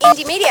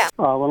Indie Media.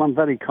 Oh, well, I'm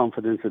very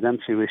confident of them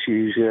two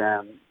issues,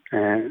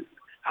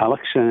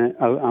 Alex.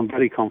 I'm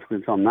very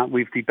confident on that.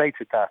 We've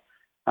debated that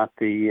at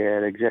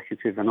the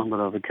executive a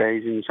number of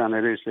occasions, and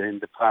it is in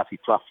the party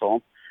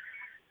platform.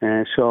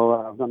 So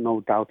I've got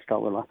no doubt that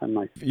will happen,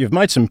 mate. You've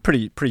made some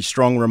pretty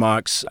strong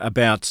remarks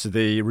about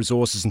the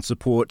resources and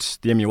support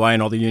the MUA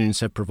and other unions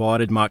have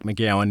provided Mark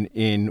McGowan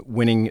in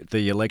winning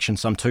the election.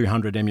 Some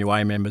 200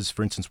 MUA members,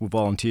 for instance, were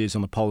volunteers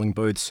on the polling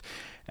booths,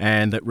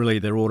 and that really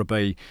there ought to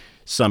be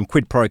some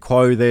quid pro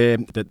quo there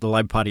that the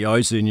Labor Party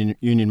owes the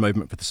union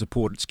movement for the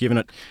support it's given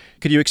it.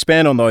 Could you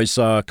expand on those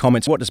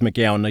comments? What does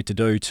McGowan need to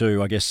do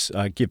to,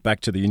 give back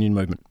to the union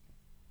movement?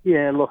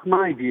 Yeah, look,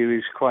 my view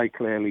is quite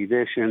clearly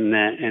this,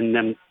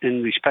 in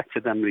respect to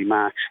them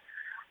remarks.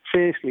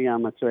 Firstly,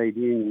 I'm a trade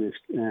unionist,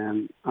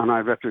 and I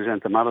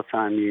represent the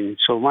Maritime Union,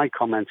 so my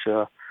comments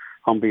are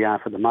on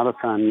behalf of the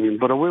Maritime Union.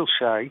 But I will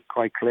say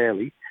quite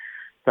clearly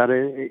that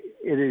it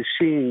is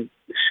seen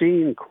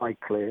quite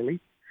clearly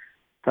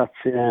that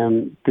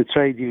the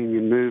trade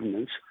union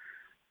movement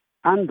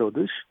and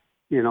others,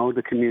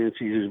 the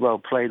communities as well,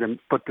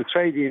 but the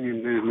trade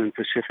union movement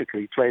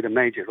specifically played a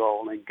major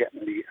role in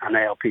getting an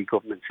ALP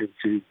government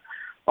into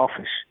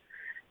office.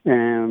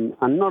 And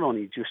not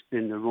only just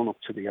in the run-up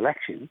to the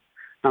election,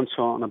 I'm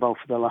talking about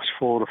for the last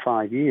 4 or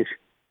 5 years,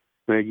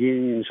 where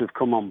unions have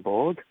come on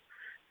board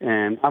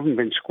and haven't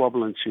been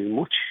squabbling too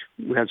much.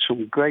 We had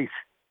some great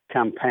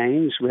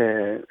campaigns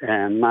where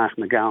Mark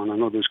McGowan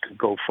and others could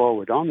go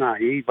forward on,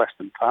 i.e.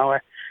 Western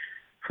Power,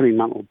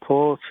 Fremantle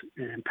Port,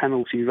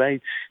 penalty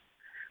rates,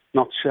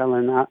 not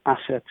selling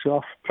assets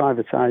off,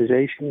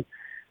 privatisation,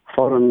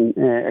 foreign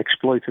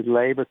exploited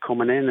labour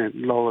coming in at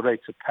lower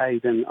rates of pay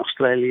than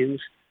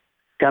Australians,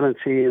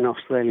 guaranteeing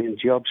Australian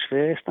jobs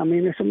first. I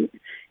mean,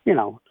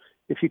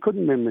 if you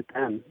couldn't win with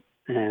them,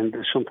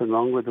 there's something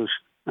wrong with us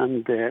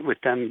and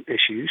with them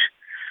issues.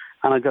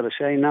 And I've got to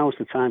say, now's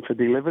the time for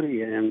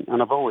delivery. And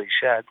I've always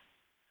said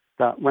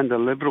that when the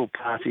Liberal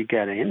Party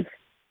get in,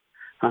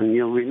 and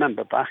you'll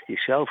remember back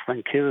yourself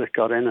when Kirk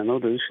got in and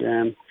others,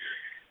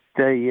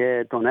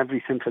 they done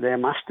everything for their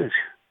masters.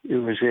 It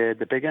was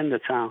the big end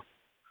of town.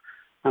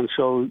 And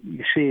so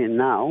you're seeing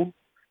now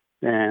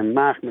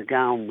Mark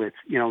McGowan with,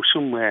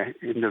 somewhere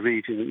in the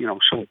region,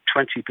 some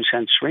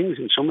 20% swings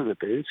in some of the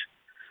bids.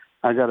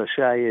 I got to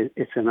say,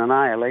 it's an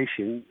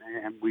annihilation.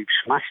 We've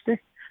smashed it.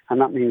 And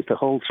that means the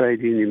whole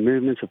trade union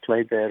movement have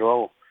played their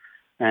role.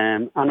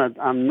 And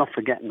I'm not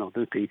forgetting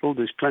other people.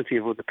 There's plenty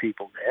of other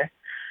people there.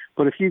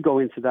 But if you go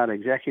into that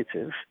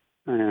executive,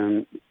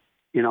 and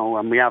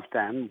we have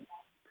them,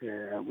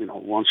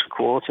 once a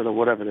quarter or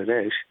whatever it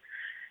is,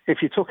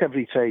 if you took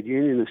every trade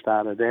unionist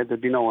out of there,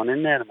 there'd be no one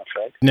in there, I'm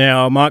afraid.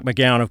 Now, Mark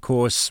McGowan, of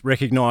course,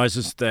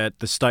 recognises that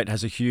the state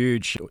has a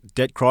huge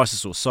debt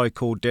crisis, or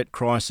so-called debt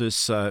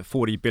crisis,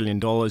 $40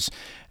 billion.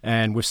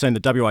 And we've seen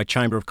the WA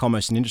Chamber of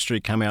Commerce and Industry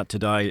come out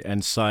today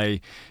and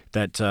say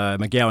that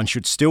McGowan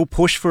should still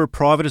push for a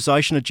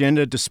privatisation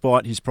agenda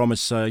despite his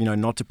promise,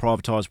 not to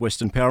privatise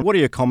Western Power. What are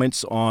your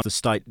comments on the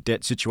state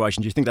debt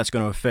situation? Do you think that's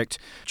going to affect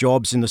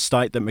jobs in the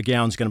state, that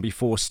McGowan's going to be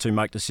forced to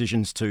make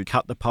decisions to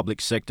cut the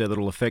public sector that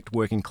will affect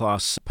working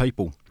class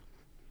people?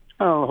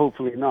 Oh,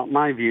 hopefully not.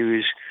 My view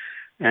is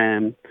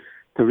the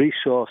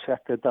resource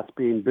sector that's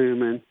been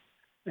booming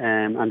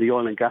and the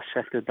oil and gas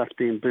sector that's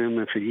been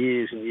booming for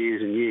years and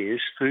years and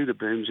years through the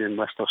booms in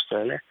West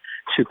Australia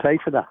should pay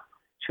for that.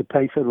 Should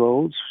pay for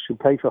roads, should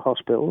pay for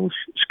hospitals,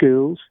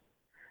 schools,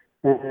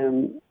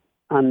 and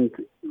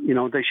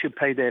they should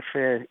pay their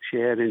fair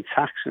share in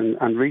tax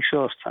and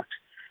resource tax.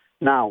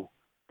 Now,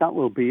 that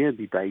will be a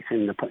debate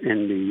in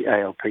the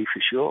ALP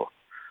for sure.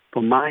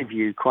 But my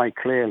view, quite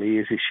clearly,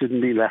 is it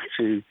shouldn't be left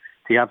to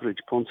the average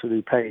punter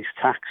who pays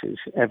taxes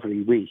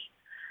every week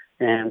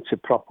to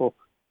prop up,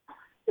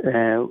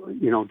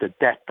 the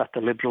debt that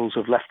the Liberals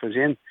have left us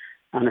in.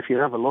 And if you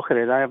have a look at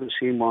it, I haven't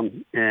seen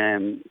one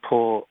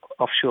poor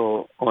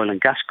offshore oil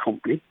and gas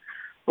company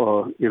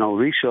or,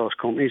 resource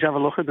companies. Have a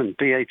look at them,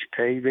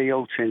 BHP,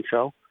 Rio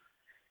Tinto,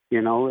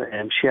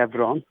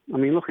 Chevron. I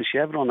mean, look at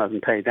Chevron,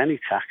 hasn't paid any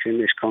tax in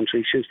this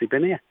country since they've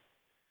been here.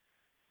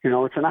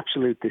 It's an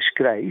absolute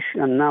disgrace.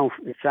 And now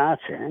it's our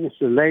turn, it's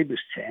the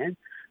Labour's turn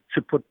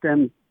to put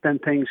them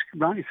things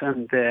right.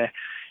 And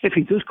if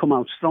he does come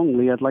out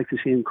strongly, I'd like to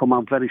see him come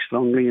out very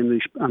strongly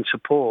and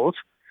support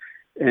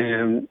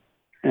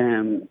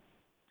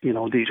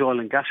these oil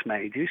and gas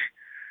majors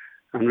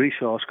and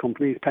resource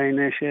companies paying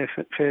their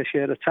fair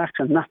share of tax,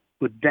 and that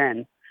would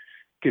then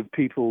give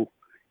people,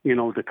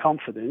 the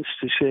confidence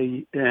to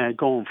see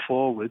going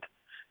forward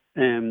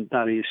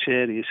that he is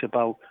serious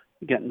about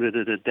getting rid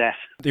of the debt.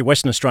 The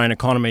Western Australian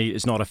economy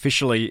is not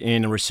officially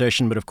in a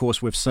recession, but of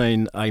course we've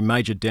seen a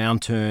major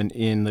downturn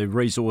in the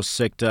resource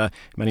sector.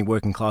 Many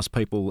working class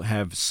people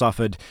have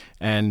suffered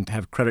and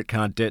have credit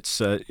card debts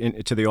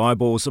to the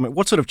eyeballs. I mean,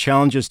 what sort of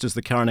challenges does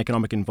the current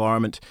economic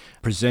environment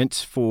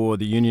present for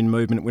the union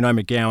movement? We know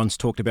McGowan's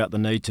talked about the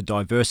need to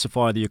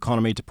diversify the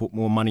economy, to put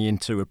more money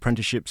into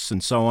apprenticeships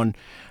and so on,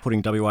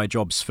 putting WA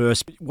jobs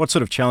first. What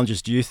sort of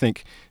challenges do you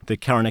think the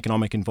current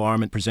economic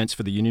environment presents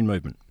for the union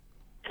movement?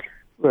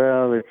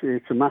 Well,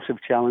 it's a massive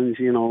challenge.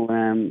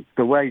 The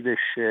way this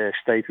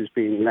state has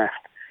been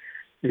left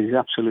is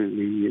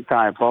absolutely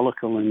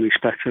diabolical in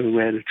respect to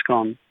where it's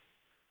gone,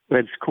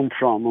 where it's come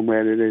from, and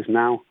where it is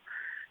now.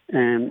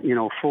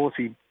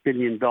 $40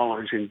 billion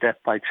in debt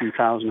by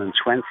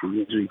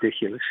 2020 is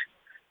ridiculous.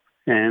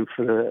 And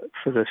for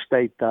a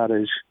state that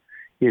is,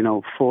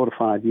 4 to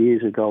 5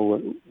 years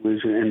ago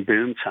was in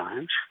boom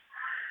times.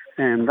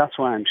 And that's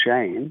why I'm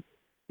saying,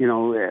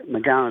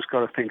 McGowan's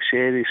got to think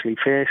seriously.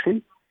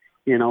 Firstly,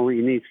 he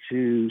needs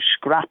to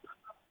scrap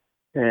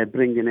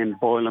bringing in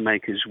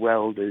boilermakers,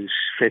 welders,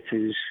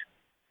 fitters,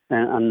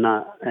 and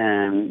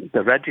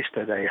the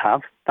register they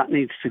have. That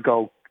needs to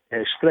go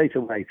straight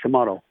away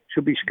tomorrow.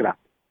 Should be scrapped.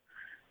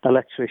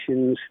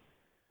 Electricians,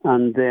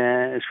 and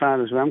as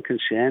far as I'm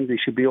concerned, they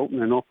should be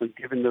opening up and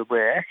giving the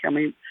work. I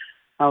mean,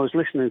 I was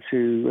listening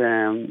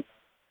to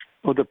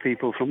other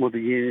people from other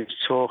unions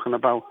talking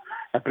about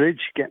a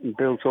bridge getting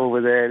built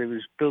over there. It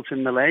was built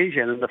in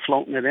Malaysia and they're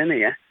floating it in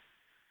here,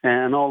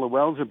 and all the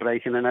welds are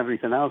breaking and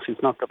everything else.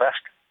 It's not the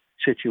best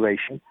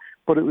situation,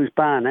 but it was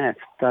Barnett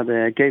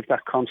that gave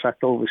that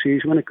contract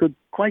overseas when it could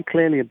quite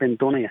clearly have been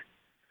done here.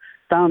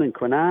 Down in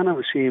Kwinana,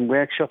 we're seeing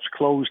workshops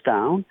closed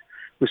down.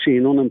 We're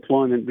seeing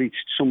unemployment reach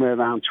somewhere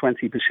around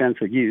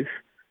 20% of youth.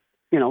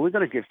 We've got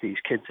to give these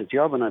kids a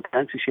job and an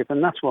apprenticeship,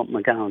 and that's what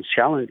McGowan's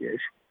challenge is.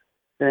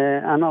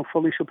 And I'll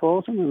fully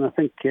support him, and I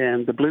think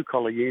the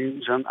blue-collar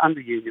unions and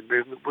the union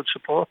movement would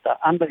support that,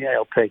 and the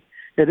ALP.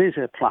 It is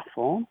a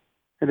platform.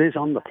 It is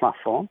on the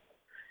platform.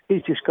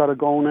 He's just got to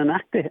go and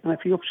enact it, and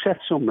if he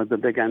upsets some at the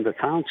big end of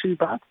town, too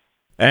bad.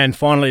 And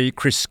finally,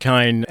 Chris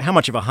Kane, how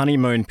much of a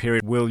honeymoon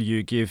period will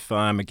you give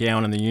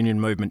McGowan and the union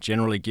movement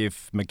generally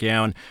give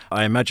McGowan?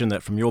 I imagine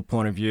that from your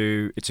point of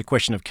view, it's a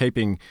question of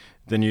keeping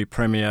the new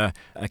Premier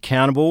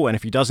accountable, and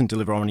if he doesn't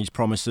deliver on his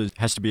promises,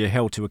 has to be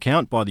held to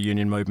account by the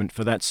union movement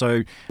for that.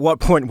 So at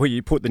what point will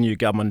you put the new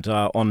government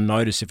on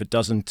notice if it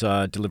doesn't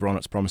deliver on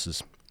its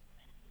promises?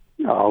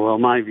 Oh, well,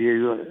 my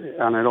view,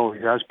 and it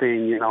always has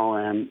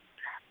been,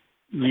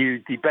 you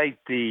debate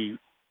the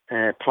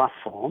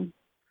platform.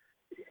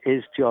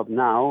 His job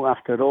now,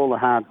 after all the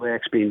hard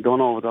work's been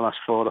done over the last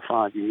 4 to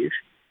 5 years,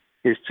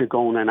 is to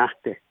go and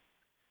enact it.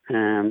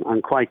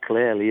 And quite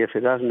clearly, if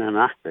it hasn't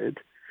enacted,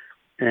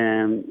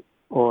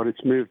 or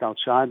it's moved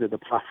outside of the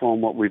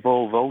platform, what we've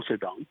all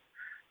voted on,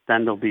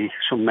 then there'll be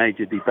some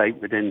major debate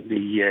within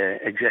the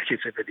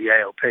executive of the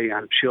ALP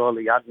and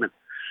surely admin.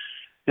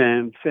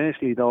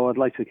 Firstly, though, I'd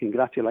like to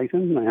congratulate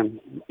him.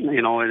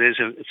 It is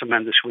a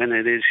tremendous win.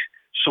 It is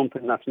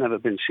something that's never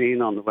been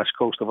seen on the west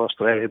coast of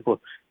Australia, but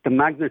the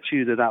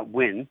magnitude of that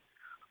win,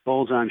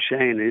 all I'm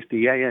saying is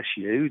the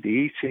ASU,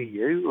 the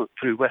ETU,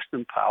 through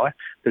Western Power,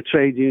 the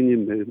trade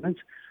union movement,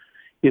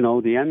 the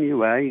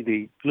MUA,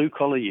 the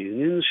blue-collar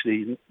unions,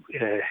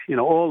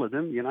 all of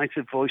them,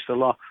 United Voice, the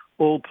lot,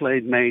 all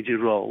played major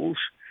roles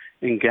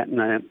in getting,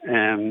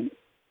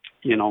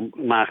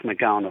 Mark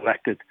McGowan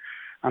elected.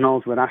 And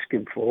all we're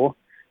asking for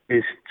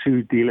is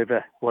to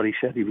deliver what he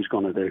said he was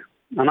going to do.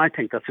 And I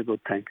think that's a good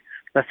thing.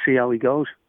 Let's see how he goes.